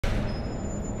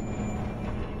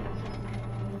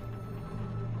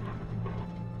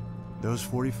Those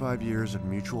 45 years of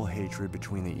mutual hatred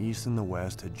between the East and the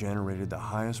West had generated the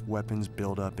highest weapons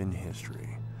buildup in history.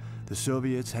 The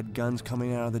Soviets had guns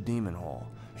coming out of the demon hole,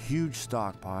 huge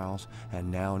stockpiles, and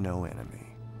now no enemy.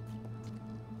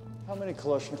 How many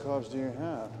Kalashnikovs do you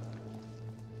have?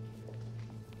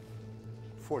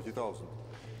 40,000.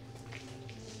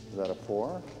 Is that a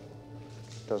 4?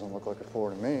 Doesn't look like a 4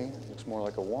 to me. Looks more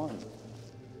like a 1.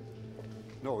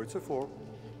 No, it's a 4.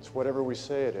 It's whatever we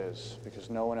say it is, because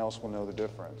no one else will know the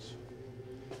difference.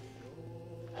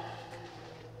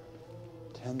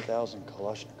 10,000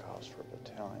 Kalashnikovs for a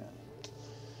battalion.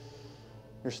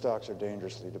 Your stocks are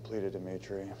dangerously depleted,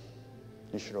 Dimitri.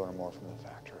 You should order more from the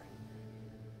factory.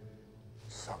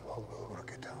 Someone will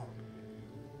work it out.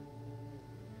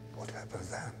 What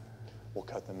happens then? We'll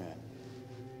cut them in.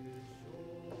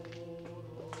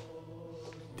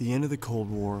 The end of the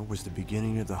Cold War was the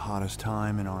beginning of the hottest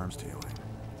time in arms dealing.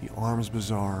 The arms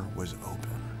bazaar was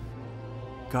open.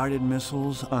 Guided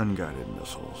missiles, unguided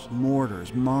missiles,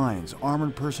 mortars, mines,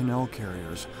 armored personnel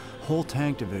carriers, whole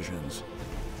tank divisions.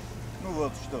 Ну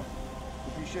вот что.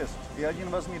 Веществ и один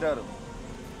возьми даром.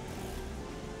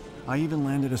 I even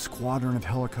landed a squadron of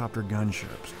helicopter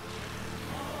gunships.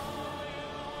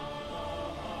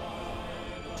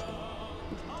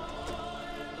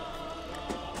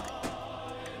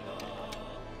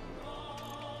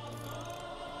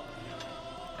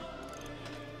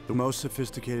 The most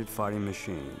sophisticated fighting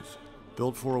machines,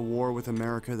 built for a war with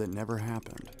America that never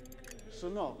happened.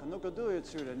 Сынок, а ну-ка дуй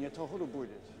отсюда, не то худо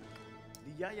будет.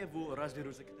 Я его разве